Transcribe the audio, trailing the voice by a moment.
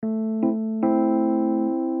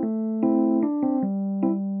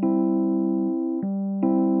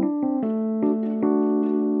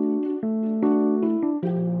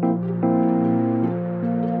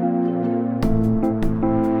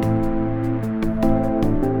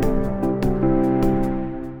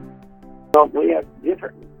Well, we have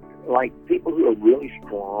different, like people who are really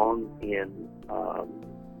strong in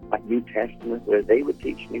like New Testament, where they would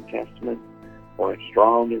teach New Testament, or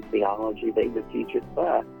strong in theology, they would teach it,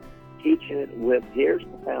 but teaching it with, here's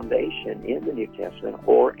the foundation in the New Testament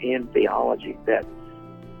or in theology that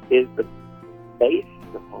is the basis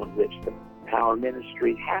upon which the power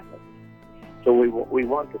ministry happens. So we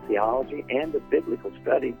want the theology and the biblical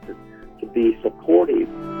studies to be supportive.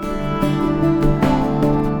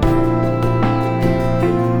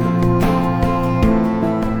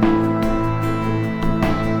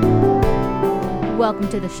 Welcome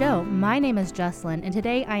to the show. My name is Jocelyn, and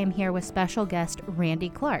today I am here with special guest Randy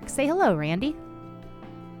Clark. Say hello, Randy.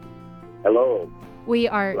 Hello. We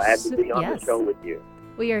are glad to be on the show with you.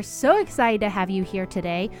 We are so excited to have you here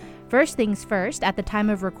today. First things first, at the time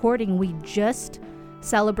of recording, we just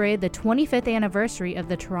celebrated the 25th anniversary of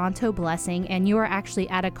the Toronto Blessing, and you are actually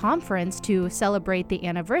at a conference to celebrate the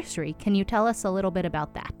anniversary. Can you tell us a little bit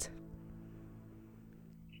about that?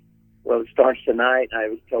 Well, it starts tonight. I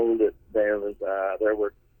was told that there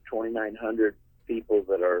were 2,900 people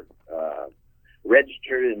that are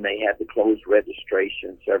registered, and they had to close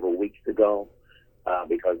registration several weeks ago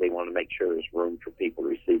because they want to make sure there's room for people to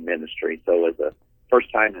receive ministry. So it's the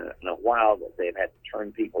first time in a while that they've had to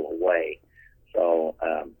turn people away. So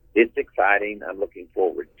it's exciting. I'm looking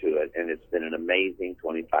forward to it, and it's been an amazing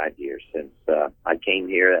 25 years since I came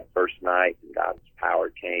here that first night, and God's power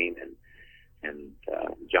came, and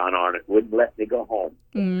John Arnott wouldn't let me go home.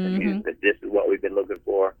 Mm-hmm. This is what we've been looking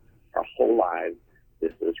for our whole lives.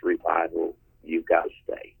 This is revival. You've got to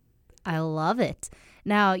stay. I love it.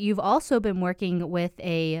 Now, you've also been working with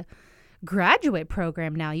a graduate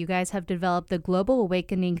program now. You guys have developed the Global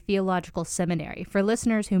Awakening Theological Seminary. For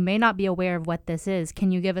listeners who may not be aware of what this is,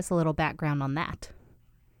 can you give us a little background on that?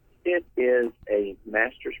 It is a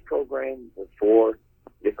master's program with 4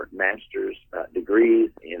 different master's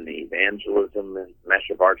degrees in the evangelism,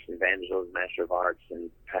 Master of Arts in Evangelism, Master of Arts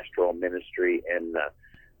in Pastoral Ministry, and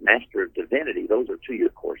Master of Divinity. Those are 2-year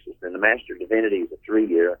courses. And the Master of Divinity is a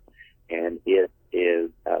 3-year, and it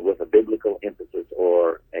is with a biblical emphasis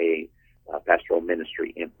or a pastoral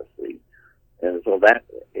ministry emphasis. And so that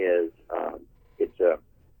is, it's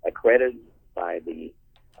accredited by the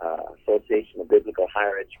Association of Biblical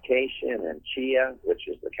Higher Education and CHIA, which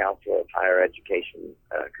is the Council of Higher Education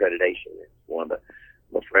Accreditation. It's one of the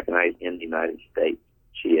most recognized in the United States.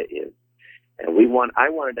 CHIA is, and I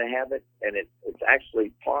wanted to have it, and it's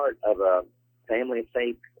actually part of a Family of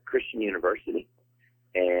Faith Christian University,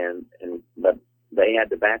 but they had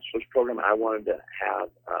the bachelor's program. I wanted to have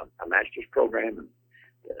a master's program, and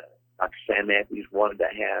Dr. Sam Matthews wanted to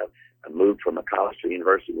have. I moved from a college to a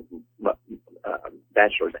university with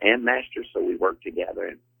bachelor's and master's, so we worked together.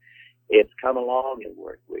 And it's come along, and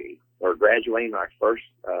we're graduating our first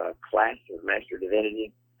class of Master of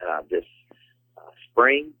Divinity this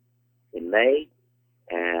spring in May.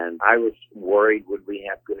 And I was worried, would we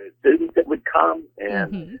have good students that would come?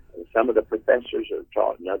 And some of the professors who have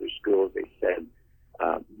taught in other schools, they said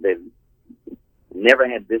they've never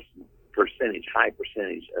had this high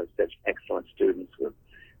percentage of such excellent students with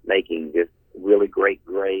making just really great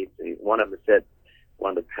grades. And one of them said,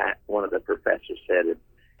 one of the professors said,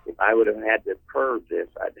 if I would have had to curve this,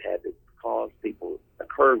 I'd had to cause people, a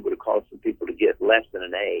curve would have caused some people to get less than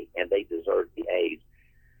an A, and they deserved the A's.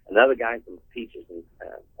 Another guy who teaches in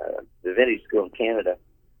Divinity School in Canada,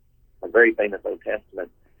 a very famous Old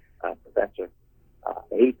Testament professor,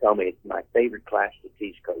 he told me it's my favorite class to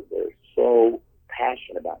teach because they're so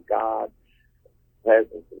passionate about God,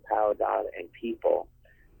 presence and power of God, and people.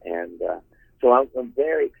 And so I'm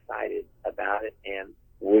very excited about it, and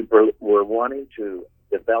we're wanting to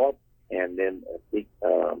develop and then seek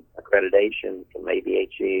accreditation from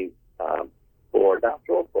ABHE for a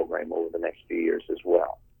doctoral program over the next few years as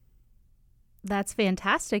well. That's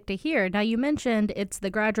fantastic to hear. Now, you mentioned it's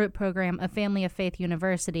the graduate program of Family of Faith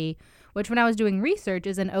University, which when I was doing research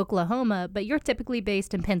is in Oklahoma, but you're typically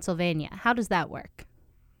based in Pennsylvania. How does that work?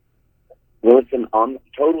 Well, it's an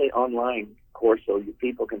totally online course, so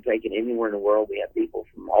people can take it anywhere in the world. We have people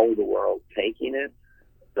from all over the world taking it.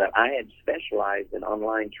 But I had specialized in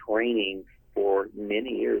online training for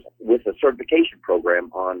many years with a certification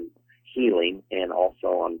program on healing and also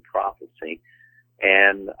on prophecy.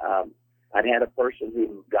 And I'd had a person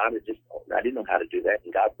who God had I didn't know how to do that,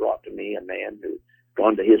 and God brought to me a man who's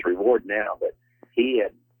gone to his reward now, but he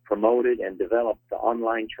had promoted and developed the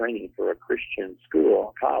online training for a Christian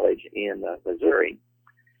school, college in Missouri.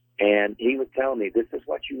 And he was telling me, this is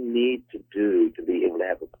what you need to do to be able to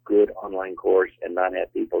have a good online course and not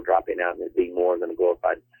have people dropping out and it being more than a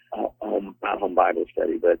glorified home Bible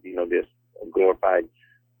study, but, just a glorified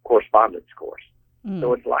correspondence course.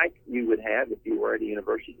 So it's like you would have if you were at a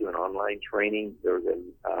university doing online training. There was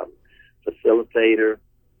a facilitator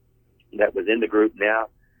that was in the group. Now,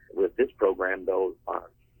 with this program, those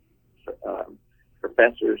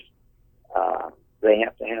professors, they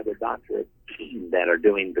have to have their doctorate that are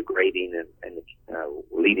doing the grading and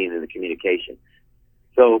leading in the communication.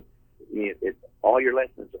 So all your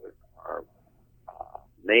lessons are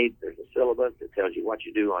made. There's a syllabus that tells you what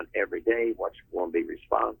you do on every day, what you're going to be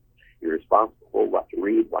you're responsible for, what to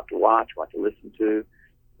read, what to watch, what to listen to,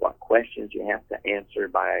 what questions you have to answer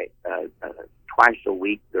by twice a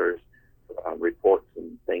week. There's reports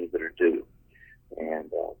and things that are due.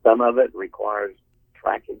 And some of it requires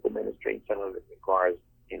practical ministry. Some of it requires,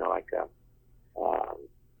 like a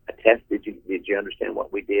test. Did you understand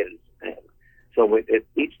what we did? And so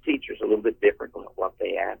each teacher's a little bit different on what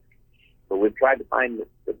they ask. But we've tried to find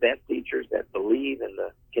the best teachers that believe in the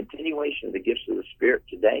continuation of the gifts of the Spirit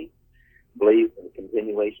today, believe in the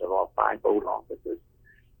continuation of all fivefold offices.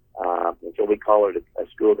 And so we call it a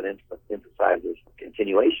school that emphasizes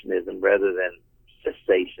continuationism rather than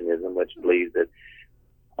cessationism, which believes that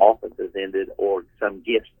offices ended or some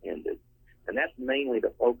gifts ended. And that's mainly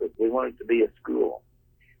the focus. We want it to be a school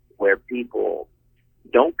where people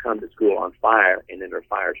don't come to school on fire and then their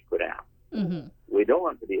fire's put out. Mm-hmm. We don't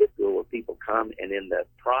want it to be a school where people come and in the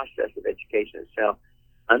process of education itself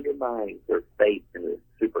undermine their faith in the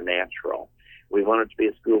supernatural. We want it to be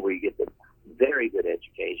a school where you get the very good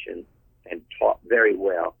education and taught very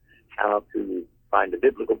well how to find a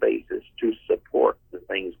biblical basis to support the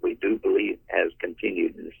things we do believe has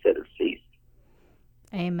continued instead of ceased.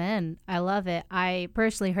 Amen. I love it. I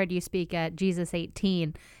personally heard you speak at Jesus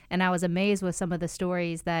 18, and I was amazed with some of the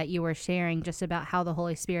stories that you were sharing just about how the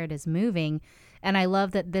Holy Spirit is moving. And I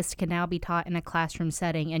love that this can now be taught in a classroom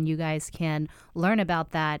setting, and you guys can learn about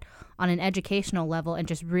that on an educational level and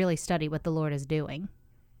just really study what the Lord is doing.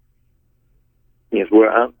 Yes,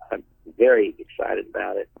 I'm very excited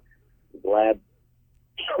about it. I'm glad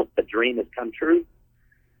the dream has come true.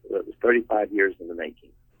 It was 35 years in the making.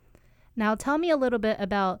 Now, tell me a little bit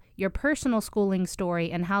about your personal schooling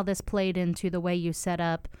story and how this played into the way you set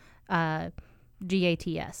up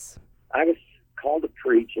GATS. I was called to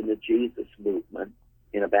preach in the Jesus movement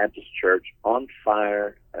in a Baptist church on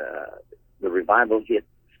fire. The revival hit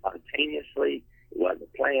spontaneously. It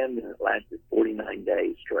wasn't planned, and it lasted 49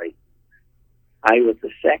 days straight. I was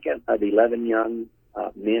the second of 11 young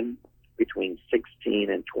men between 16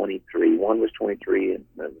 and 23. One was 23, and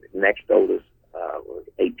the next oldest was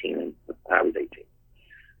 18, and I was 18.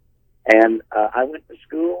 And I went to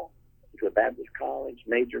school, to a Baptist college,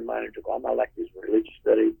 majored, minor, took all my electives in religious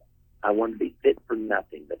studies. I wanted to be fit for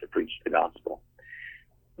nothing but to preach the gospel.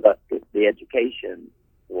 But the education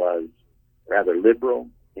was rather liberal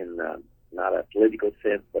in not a political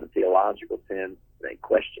sense, but a theological sense. They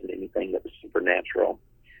questioned anything that was supernatural.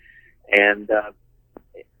 And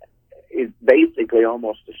it basically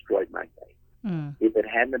almost destroyed my faith. If it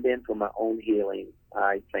hadn't been for my own healing,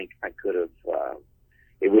 I think I could have,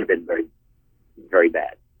 it would have been very, very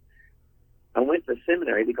bad. I went to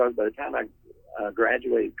seminary because by the time I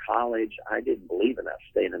graduated college, I didn't believe enough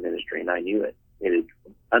to stay in the ministry, and I knew it. It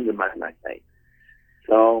had undermined my faith.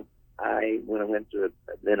 So when I went to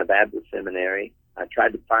a Baptist seminary, I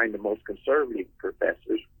tried to find the most conservative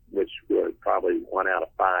professors, which were probably 1 out of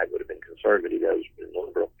 5 would have been conservative, those would have been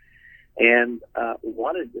liberal, and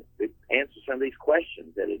wanted to answer some of these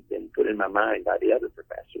questions that had been put in my mind by the other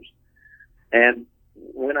professors. And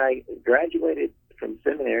when I graduated from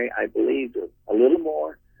seminary, I believed a little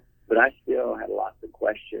more, but I still had lots of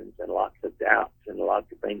questions and lots of doubts and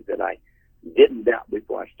lots of things that I didn't doubt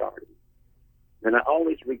before I started. And I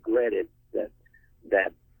always regretted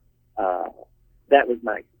that was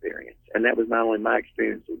my experience. And that was not only my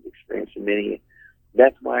experience, it was the experience of many.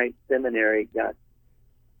 That's why seminary got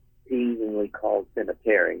easily called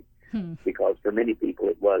cemetery, because for many people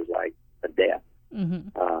it was like a death.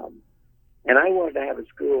 Mm-hmm. And I wanted to have a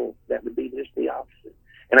school that would be just the opposite.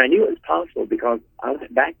 And I knew it was possible because I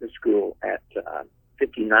went back to school at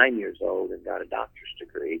 59 years old and got a doctor's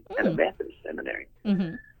degree at a Methodist seminary.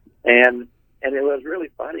 Mm-hmm. And it was really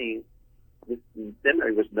funny. This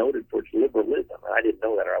seminary was noted for its liberalism, and I didn't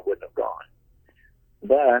know that or I wouldn't have gone.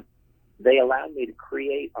 But they allowed me to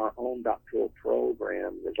create our own doctoral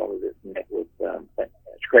program as long as it met with an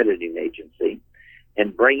accrediting agency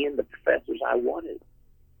and bring in the professors I wanted.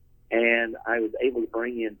 And I was able to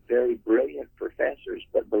bring in very brilliant professors,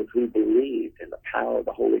 but those who believed in the power of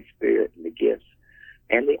the Holy Spirit and the gifts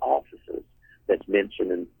and the offices that's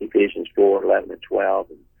mentioned in Ephesians 4, 11, and 12,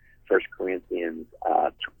 and 1 Corinthians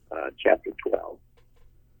chapter 12.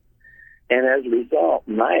 And as a result,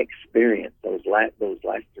 my experience, those last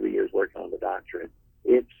 3 years working on the doctorate,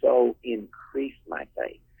 it so increased my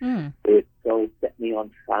faith. It so set me on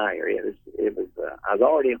fire. It was I was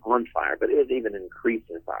already on fire, but it was even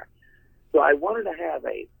increasing fire. So I wanted to have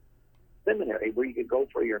a seminary where you could go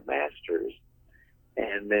for your master's,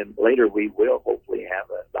 and then later we will hopefully have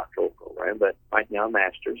a doctoral program, but right now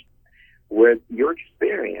master's, where your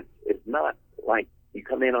experience is not like you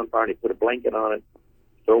come in on fire and you put a blanket on it,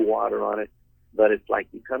 throw water on it, but it's like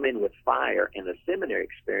you come in with fire, and the seminary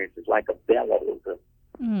experience is like a bellows of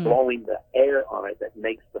blowing the air on it that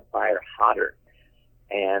makes the fire hotter.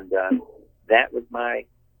 And that was my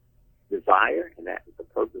desire, and that was the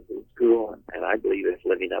purpose of the school, and I believe it's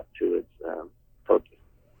living up to its purpose.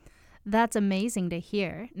 That's amazing to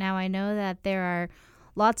hear. Now, I know that there are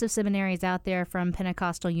lots of seminaries out there from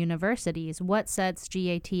Pentecostal universities. What sets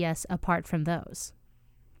GATS apart from those?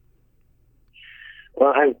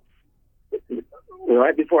 Well,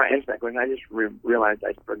 right before I answer that question, I just realized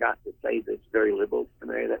I forgot to say this very liberal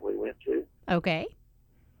seminary that we went to. Okay.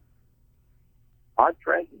 Our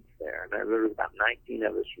presence there was about 19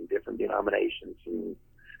 of us from different denominations, from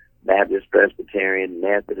Baptist, Presbyterian,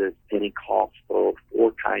 Methodist, Pentecostal,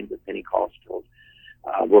 4 kinds of Pentecostals.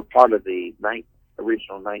 We're part of the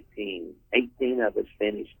original 19. 18 of us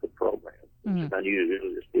finished the program, which is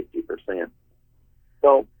unusual, just 50%.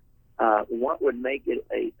 So what would make it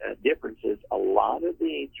a difference is a lot of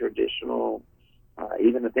the traditional,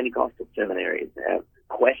 even the Pentecostal seminaries, have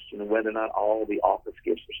questioned whether or not all the office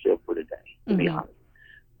gifts are still for today, to be honest.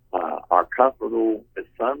 Are comfortable with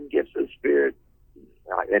some gifts of the Spirit.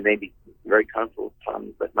 They may be very comfortable with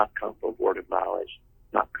tongues, but not comfortable with word of knowledge,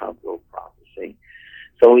 not comfortable with prophecy.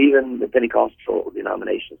 So even the Pentecostal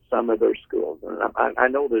denominations, some of their schools, and I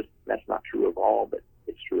know that's not true of all, but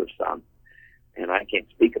it's true of some. And I can't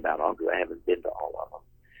speak about all because I haven't been to all of them.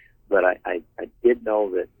 But I did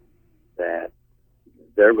know that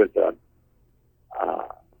there was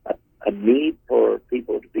a need for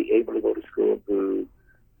people to be able to go to school who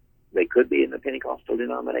they could be in the Pentecostal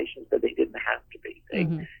denominations, but they didn't have to be.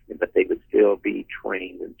 But they would still be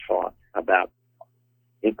trained and taught about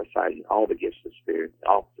emphasizing all the gifts of the Spirit, the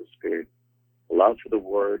office of the Spirit, love for the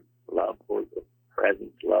Word, love for the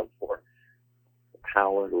presence, love for the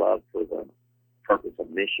power, love for the purpose of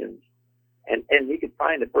missions. And you can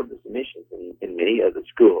find the purpose of missions in many of the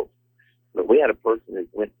schools. But we had a person that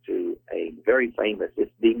went to a very famous,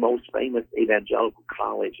 it's the most famous evangelical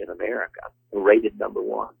college in America, rated number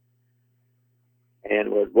 1.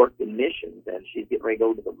 And was worked in missions, and she's getting ready to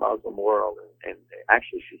go to the Muslim world. And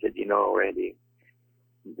actually, she said, Randy,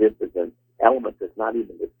 this is an element that's not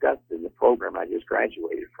even discussed in the program I just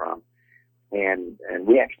graduated from. And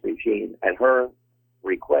we actually, at her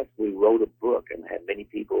request, we wrote a book and had many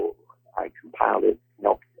people, I compiled it,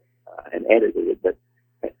 helped and edited it, but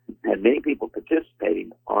had many people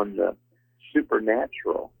participating on the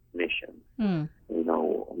supernatural mission.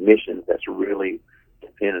 Missions that's really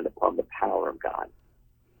dependent upon the power of God,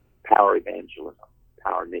 power evangelism,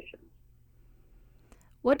 power missions.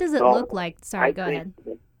 What does it look like? Sorry, go ahead.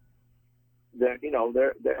 There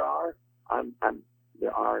are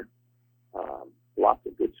lots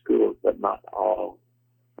of good schools, but not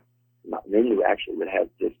many who actually would have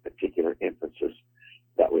this particular emphasis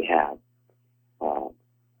that we have.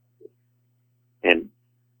 And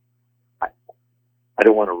I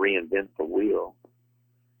don't want to reinvent the wheel,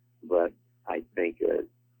 but I think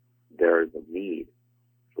there is a need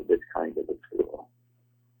for this kind of a school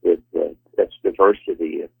with such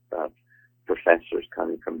diversity of professors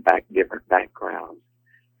coming from different backgrounds,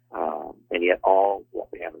 and yet all what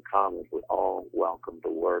we have in common is we all welcome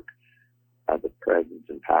the work of the presence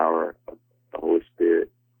and power of the Holy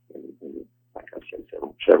Spirit, and like I said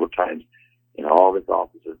several times, in all of His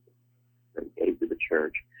offices that He gave to the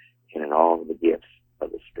church, and in all of the gifts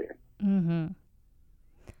of the Spirit.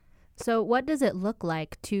 So what does it look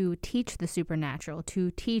like to teach the supernatural, to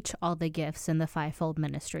teach all the gifts in the fivefold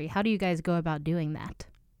ministry? How do you guys go about doing that?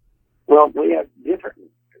 Well, we have different,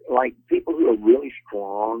 like people who are really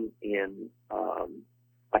strong in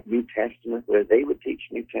like New Testament, where they would teach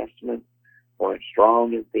New Testament, or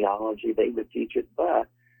strong in theology, they would teach it, but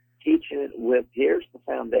teaching it with, here's the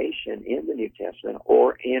foundation in the New Testament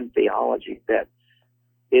or in theology that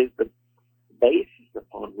is the basis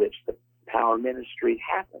upon which the power ministry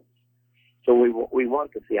happens. So we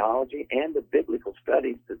want the theology and the biblical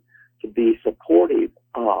studies to be supportive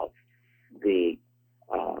of the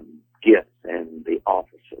gifts and the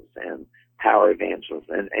offices and power evangelists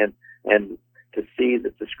and to see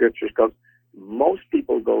that the scriptures, because most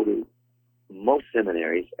people go to most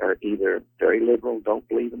seminaries are either very liberal, don't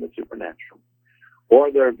believe in the supernatural,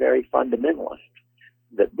 or they're very fundamentalist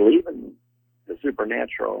that believe in the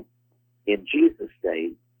supernatural in Jesus'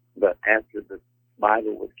 days, but after the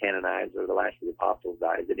Bible was canonized or the last of the apostles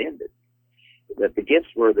died, it ended. That the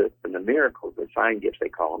gifts were the miracles, the sign gifts they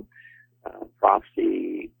call them,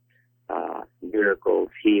 prophecy, miracles,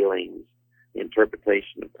 healings,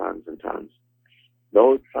 interpretation of tongues and tongues.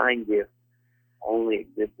 Those sign gifts only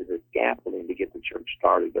existed as scaffolding to get the church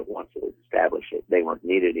started, but once it was established, they weren't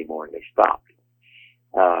needed anymore and they stopped.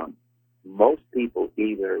 Most people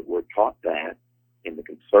either were taught that in the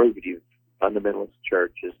conservative fundamentalist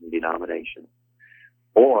churches and denominations,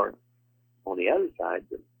 or on the other side,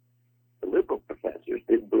 the liberal professors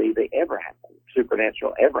didn't believe they ever happened,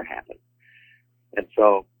 supernatural ever happened. And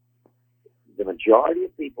so the majority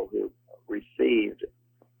of people who received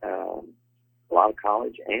a lot of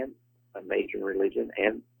college and a major in religion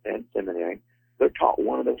and seminary, they're taught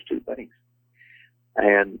one of those two things.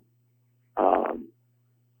 And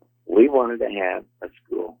we wanted to have a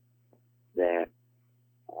school that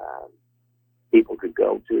people could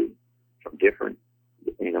go to from different,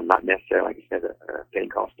 not necessarily, like I said, a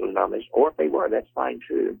Pentecostal denomination, or if they were, that's fine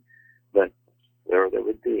too, but there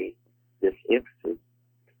would be this emphasis.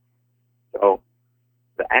 So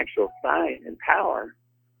the actual sign and power,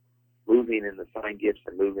 moving in the sign gifts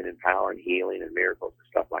and moving in power and healing and miracles and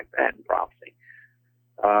stuff like that and prophecy.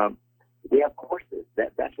 We have courses.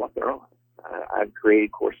 That's what they're on. I've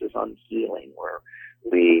created courses on healing where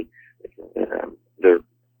they're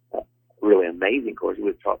really amazing courses.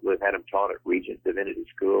 We've had them taught at Regent Divinity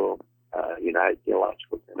School, United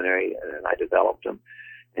Theological Seminary, and I developed them.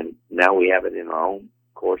 And now we have it in our own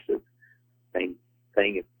courses. Same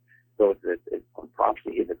thing. So it's on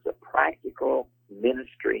prophecy. If it's a practical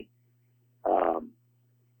ministry,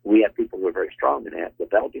 we have people who are very strong in that,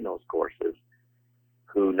 developing those courses,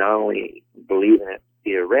 who not only believe in it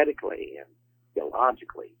theoretically and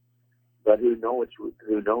theologically, but who knows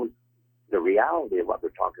the reality of what we're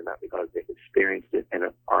talking about because they've experienced it and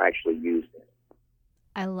are actually used in it.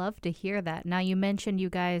 I love to hear that. Now, you mentioned you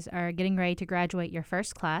guys are getting ready to graduate your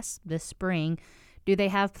first class this spring. Do they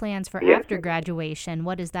have plans for after graduation?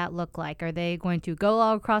 What does that look like? Are they going to go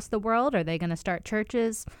all across the world? Are they going to start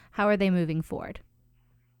churches? How are they moving forward?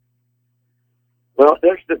 Well,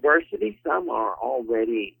 there's diversity. Some are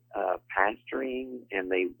already pastoring,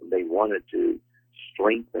 and they wanted to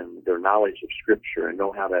strengthen their knowledge of Scripture and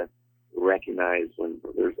know how to recognize when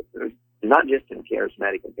there's not just in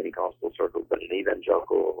charismatic and Pentecostal circles, but in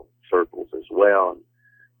evangelical circles as well.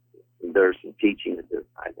 And there's some teaching that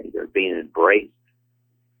I think they're being embraced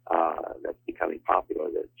that's becoming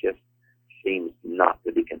popular that just seems not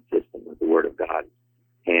to be consistent with the Word of God.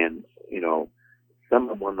 And, some of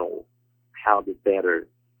them want to know how to better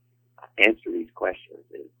answer these questions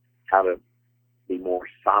and how to be more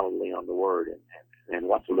solidly on the Word and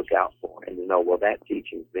what to look out for. And well, that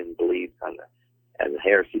teaching's been believed as a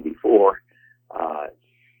heresy before,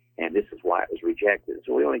 and this is why it was rejected.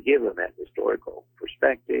 So we want to give them that historical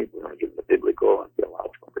perspective. We want to give them the biblical and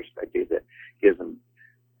theological perspective that gives them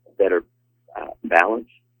a better balance.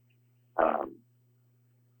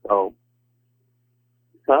 So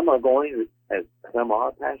some are going, as some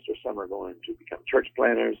are pastors, some are going to become church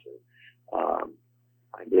planners.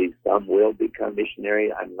 I believe some will become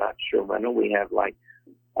missionary. I'm not sure. I know we have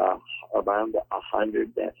around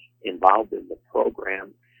 100 that's involved in the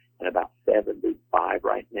program, and about 75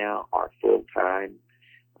 right now are full-time.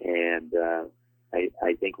 And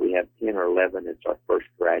I think we have 10 or 11. It's our first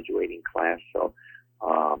graduating class. So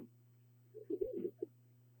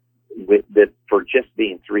for just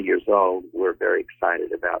being 3 years old, we're very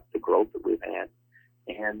excited about the growth that we've had.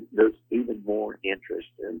 And there's even more interest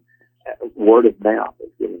in word of mouth is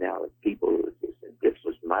getting out of people. This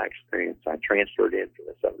was my experience. I transferred in from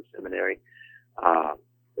the Southern Seminary.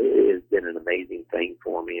 It has been an amazing thing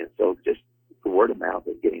for me. And so just the word of mouth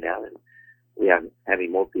is getting out, and we have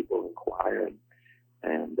having more people inquire.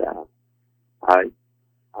 And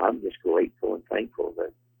I'm just grateful and thankful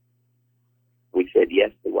that we said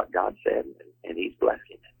yes to what God said, and He's blessing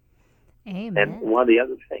it. Amen. And one of the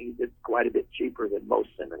other things, it's quite a bit cheaper than most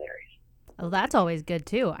seminaries. Oh, that's always good,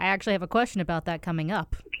 too. I actually have a question about that coming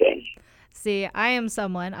up. Okay. See, I'm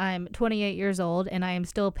 28 years old, and I am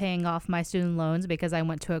still paying off my student loans because I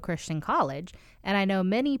went to a Christian college. And I know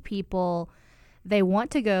many people, they want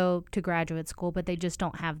to go to graduate school, but they just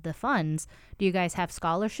don't have the funds. Do you guys have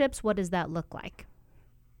scholarships? What does that look like?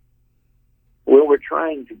 Well, we're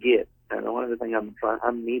trying to get, and one of the things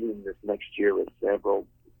I'm meeting this next year with several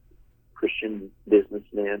Christian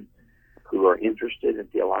businessmen who are interested in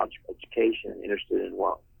theological education, interested in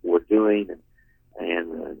what we're doing,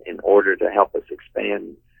 and in order to help us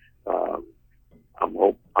expand, I'm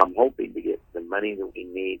I'm hoping to get the money that we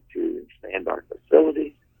need to expand our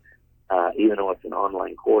facilities, even though it's an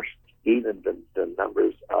online course. Even the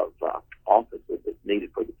numbers of offices that's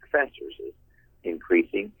needed for the professors is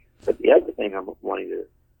increasing. But the other thing I'm wanting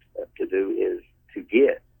to do is to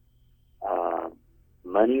get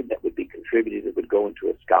money that would be contributed that would go into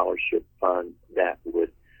a scholarship fund that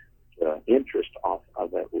would interest off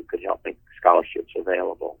of it could help make scholarships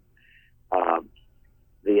available.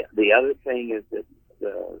 The other thing is that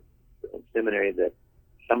the seminary, that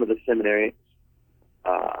some of the seminaries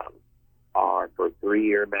are for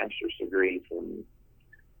 3-year master's degrees from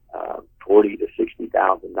 $40,000 to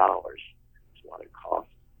 $60,000 is what it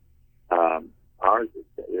costs. Ours is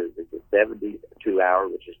a 72-hour,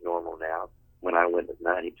 which is normal now. When I went, it was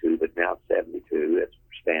 92, but now it's 72. That's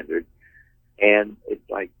standard, and it's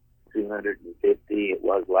like 250. It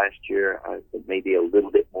was last year. Maybe a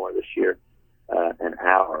little bit more this year. An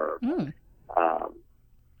hour.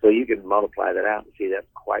 So you can multiply that out and see that's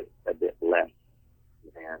quite a bit less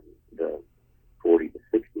than the 40 to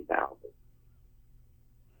 60,000.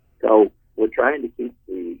 So we're trying to keep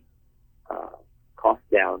the cost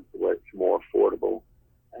down to where it's more affordable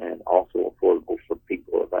and also affordable for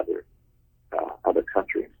people of other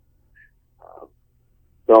countries.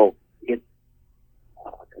 So it's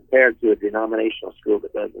compared to a denominational school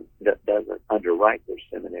that doesn't underwrite their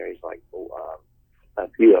seminaries like a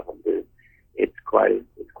few of them do. It's quite a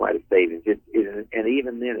savings. And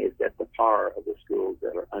even then, it's at the par of the schools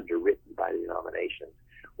that are underwritten by denominations.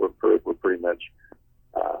 We're pretty much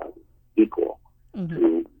equal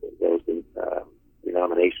to those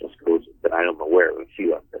denominational schools, but I am aware of a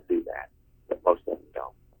few of them that do that, but most of them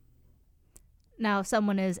don't. Now, if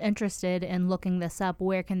someone is interested in looking this up,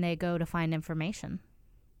 where can they go to find information?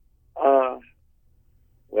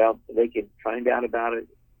 Well, they can find out about it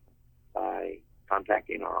by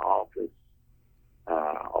contacting our office,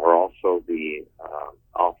 or also the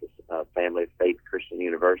Office of Family of Faith Christian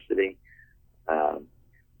University,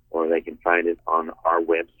 or they can find it on our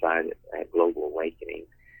website at Global Awakening,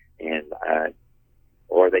 and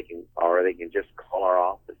or they can just call our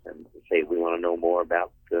office and say we want to know more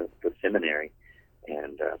about the seminary,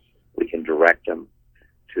 and we can direct them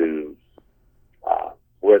to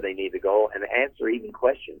where they need to go and answer even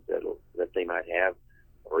questions that they might have,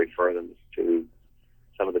 or refer them to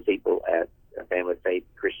some of the people at Family of Faith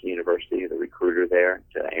Christian University, the recruiter there,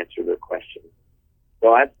 to answer their questions.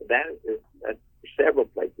 So that is several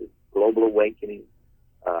places.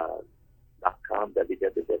 GlobalAwakening.com,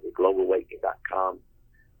 www.globalawakening.com,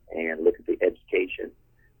 and look at the education,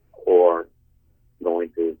 or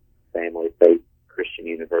going to Family of Faith Christian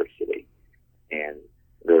University. And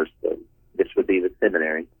this would be the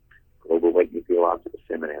seminary, Global Awakening Theological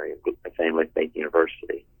Seminary, Family of Faith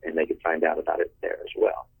University, and they can find out about it there as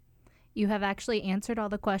well. You have actually answered all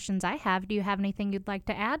the questions I have. Do you have anything you'd like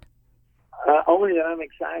to add? Only that I'm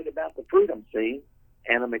excited about the fruit I'm seeing,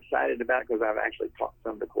 and I'm excited about because I've actually taught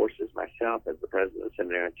some of the courses myself as the president of the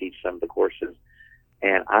seminary. I teach some of the courses,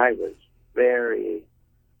 and I was very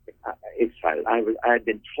excited. I had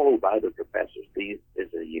been told by other professors this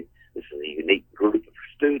is a unique group of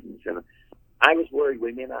students, and I was worried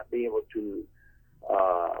we may not be able to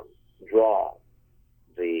draw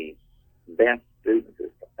the best students,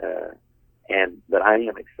 but I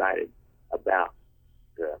am excited about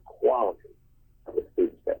the quality of the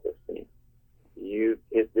students that we're seeing.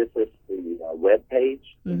 If this is the web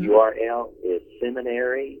page, the URL is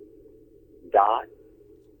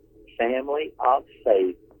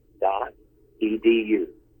seminary.familyoffaith.edu.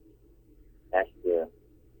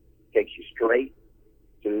 Takes you straight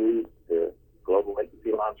to the Global Awakening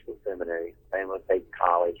Theological Seminary, Family of Faith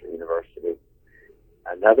College or University.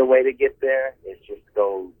 Another way to get there is just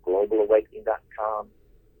go globalawakening.com,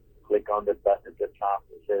 click on the button at the top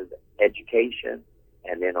that says Education,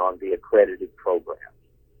 and then on the accredited programs,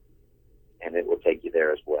 and it will take you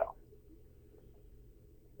there as well.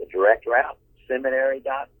 The direct route,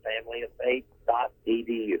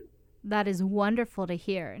 seminary.familyoffaith.edu. That is wonderful to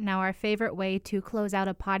hear. Now, our favorite way to close out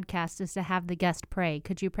a podcast is to have the guest pray.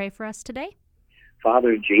 Could you pray for us today?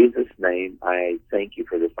 Father, in Jesus' name, I thank you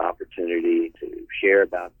for this opportunity to share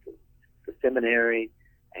about the seminary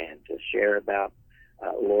and to share about,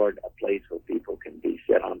 Lord, a place where people can be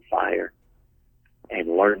set on fire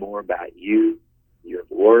and learn more about you, your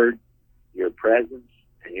word, your presence,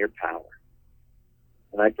 and your power.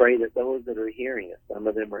 And I pray that those that are hearing us, some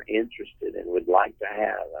of them are interested and would like to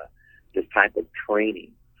have this type of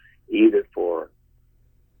training, either for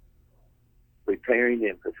preparing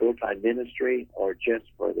them for full-time ministry or just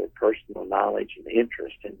for their personal knowledge and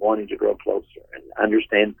interest in wanting to grow closer and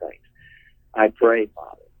understand things. I pray,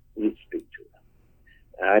 Father, you speak to them.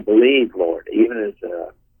 I believe, Lord, even as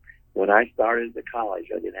when I started the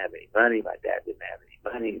college, I didn't have any money. My dad didn't have any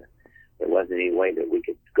money. There wasn't any way that we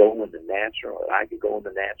could go in the natural, or I could go in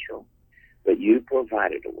the natural. But you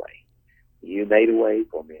provided a way. You made a way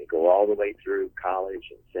for me to go all the way through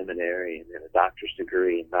college and seminary and then a doctor's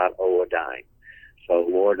degree and not owe a dime. So,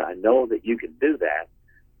 Lord, I know that you can do that.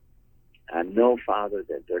 I know, Father,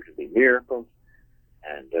 that there can be miracles,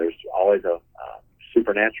 and there's always a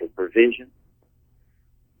supernatural provision.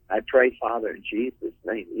 I pray, Father, in Jesus'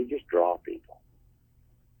 name, you just draw people.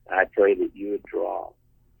 I pray that you would draw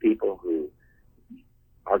people who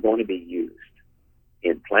are going to be used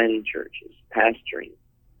in planting churches, pastoring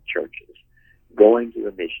churches, going to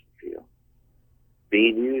the mission field,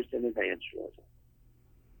 being used in evangelism,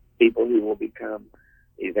 people who will become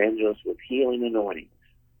evangelists with healing anointings,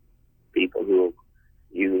 people who will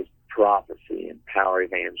use prophecy and power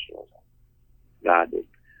evangelism. God,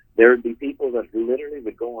 there would be people that literally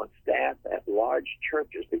would go on staff at large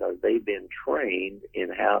churches because they've been trained in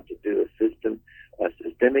how to do a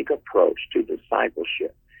systemic approach to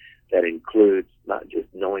discipleship that includes not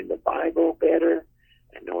just knowing the Bible better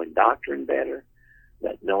and knowing doctrine better,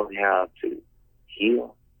 but knowing how to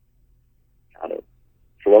heal, how to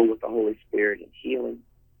flow with the Holy Spirit in healing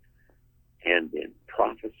and in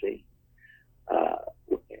prophecy,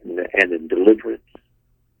 and in deliverance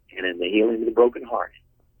and in the healing of the brokenhearted.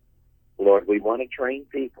 Lord, we want to train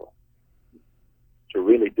people to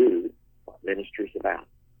really do what ministry is about.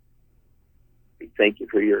 We thank you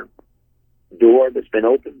for your door that's been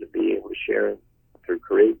opened to be able to share through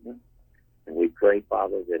charisma. And we pray,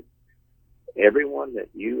 Father, that everyone that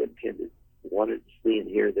you intended, wanted to see and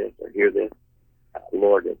hear this,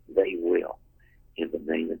 Lord, that they will, in the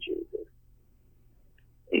name of Jesus.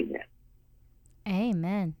 Amen.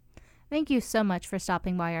 Amen. Thank you so much for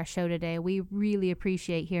stopping by our show today. We really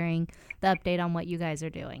appreciate hearing the update on what you guys are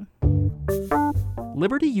doing.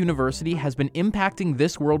 Liberty University has been impacting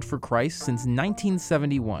this world for Christ since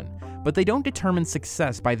 1971, but they don't determine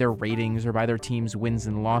success by their ratings or by their team's wins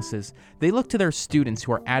and losses. They look to their students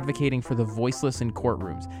who are advocating for the voiceless in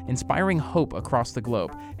courtrooms, inspiring hope across the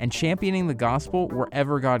globe, and championing the gospel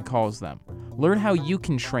wherever God calls them. Learn how you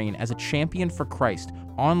can train as a champion for Christ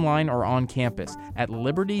online or on campus at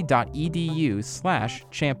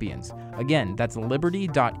liberty.edu/champions. Again, that's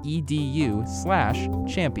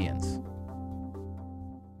liberty.edu/champions.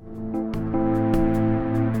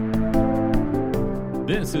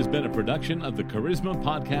 This has been a production of the Charisma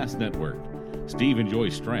Podcast Network. Steve and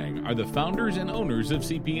Joyce Strang are the founders and owners of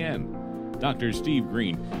CPN. Dr. Steve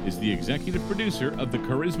Green is the executive producer of the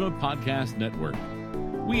Charisma Podcast Network.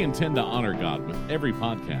 We intend to honor God with every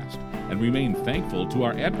podcast and remain thankful to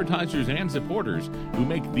our advertisers and supporters who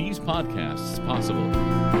make these podcasts possible.